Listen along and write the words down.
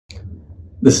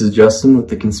This is Justin with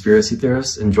The Conspiracy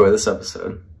Theorist. Enjoy this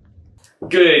episode.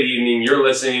 Good evening. You're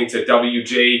listening to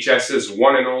WJHS's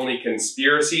one and only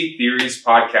Conspiracy Theories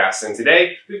podcast. And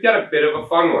today, we've got a bit of a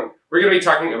fun one. We're going to be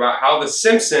talking about how The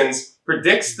Simpsons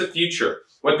predicts the future,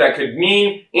 what that could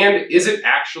mean, and is it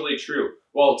actually true?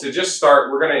 Well, to just start,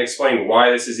 we're going to explain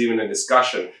why this is even a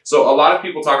discussion. So a lot of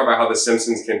people talk about how The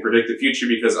Simpsons can predict the future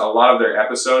because a lot of their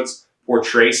episodes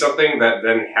portray something that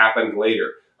then happened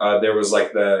later. There was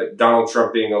like the Donald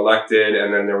Trump being elected,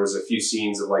 and then there was a few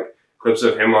scenes of like clips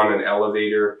of him on an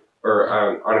elevator or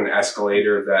on an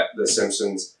escalator that The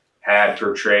Simpsons had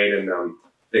portrayed, and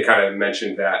they kind of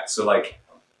mentioned that. So like,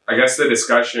 I guess the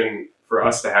discussion for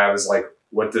us to have is like,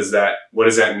 what does that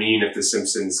mean if The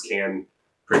Simpsons can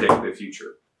predict the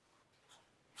future?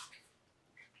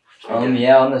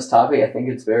 Yeah, on this topic, I think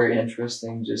it's very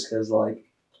interesting just because like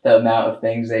the amount of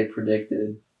things they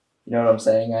predicted. You know what I'm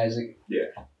saying, Isaac? Yeah.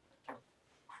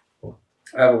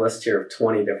 I have a list here of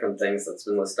 20 different things that's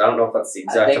been listed. I don't know if that's the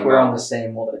exact amount. I think we're on the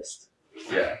same list.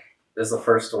 Yeah. This is the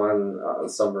first one, the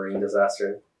submarine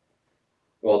disaster.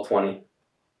 Well, 20.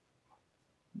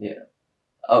 Yeah.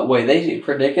 Wait, they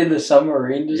predicted the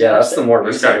submarine disaster? Yeah, that's the more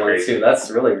That's recent kinda one, crazy. too.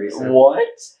 That's really recent. What?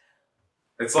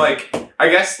 It's like, I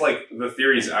guess like the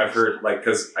theories I've heard, like,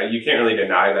 because you can't really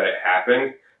deny that it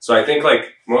happened. So I think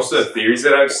like most of the theories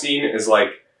that I've seen is like,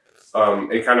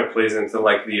 it kind of plays into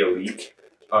like the elite.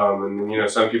 And you know,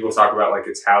 some people talk about like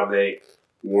it's how they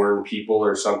warn people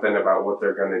or something about what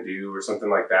they're going to do or something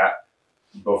like that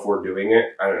before doing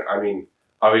it. I mean,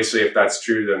 obviously if that's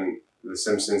true, then The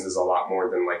Simpsons is a lot more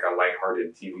than like a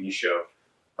lighthearted TV show.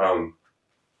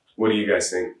 What do you guys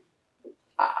think?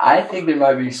 I think there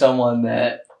might be someone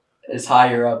that is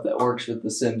higher up that works with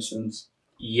The Simpsons.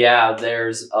 Yeah,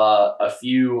 there's a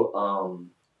few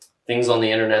things on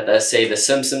the internet that say the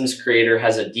Simpsons creator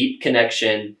has a deep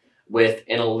connection with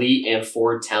an elite and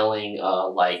foretelling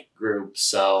like group.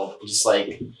 So just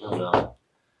like, I don't know,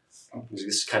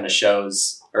 this kind of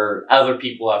shows, or other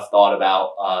people have thought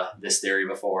about this theory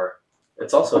before.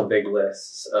 It's also a big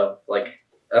list of, like,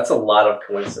 that's a lot of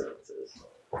coincidences.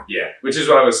 Yeah, which is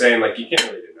what I was saying, like you can't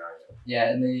really deny it. Yeah,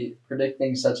 and they predict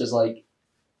things such as like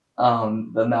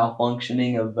the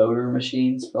malfunctioning of voter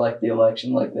machines for like the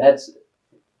election. Like that's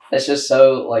just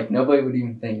so like nobody would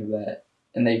even think of that.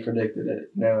 And they predicted it,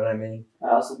 you know what I mean? I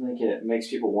also think it makes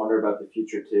people wonder about the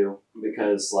future too,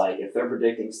 because like if they're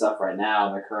predicting stuff right now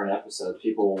in their current episodes,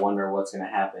 people will wonder what's going to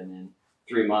happen in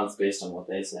 3 months based on what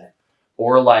they say.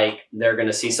 Or like they're going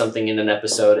to see something in an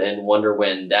episode and wonder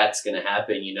when that's going to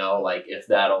happen, you know, like if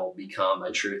that'll become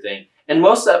a true thing. And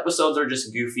most episodes are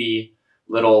just goofy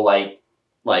little like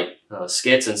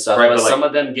skits and stuff, Right, but but, some like,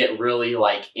 of them get really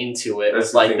like into it That's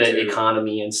with the like thing, the too.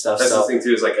 economy and stuff. That's So the thing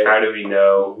too, is like, how do we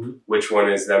know which one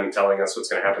is them telling us what's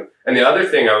going to happen? And the other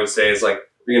thing I would say is like,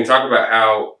 we can talk about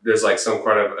how there's like some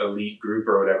kind of elite group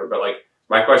or whatever, but like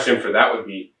my question for that would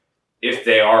be, if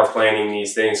they are planning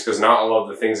these things, because not all of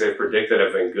the things they've predicted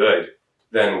have been good,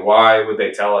 then why would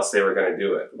they tell us they were going to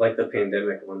do it? Like the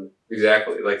pandemic one.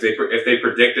 Exactly. Like if they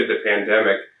predicted the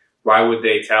pandemic, why would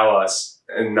they tell us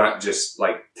and not just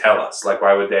like tell us? Like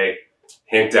why would they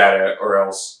hint at it or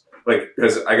else? Like,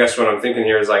 because I guess what I'm thinking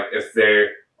here is like if they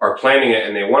are planning it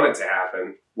and they want it to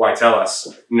happen, why tell us?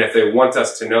 And if they want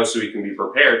us to know so we can be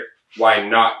prepared, why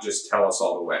not just tell us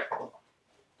all the way?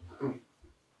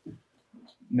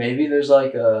 Maybe there's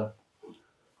like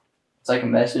it's like a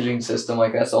messaging system.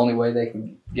 Like that's the only way they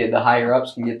can get, the higher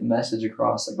ups can get the message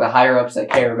across. Like the higher ups that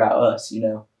care about us, you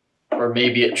know. or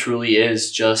maybe it truly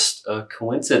is just a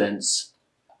coincidence.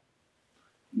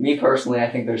 Me personally, I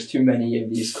think there's too many of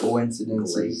these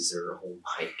coincidences. Laser, oh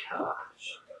my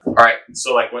gosh. All right.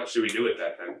 So like, what should we do with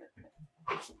that then?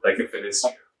 Like if it is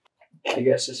true. I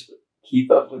guess just keep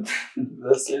up with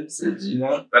The Simpsons, you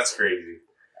know? That's crazy.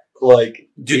 Like,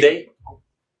 Do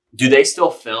they still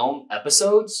film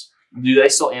episodes? Do they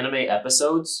still animate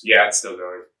episodes? Yeah, it's still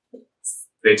going.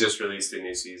 They just released a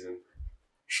new season.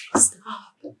 Stop.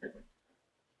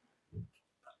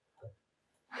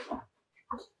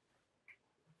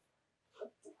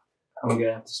 I'm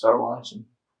gonna have to start watching.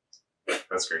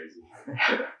 That's crazy.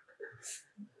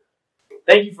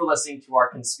 Thank you for listening to our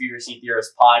Conspiracy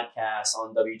Theorist podcast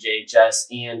on WJHS,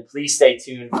 and please stay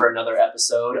tuned for another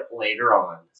episode later on.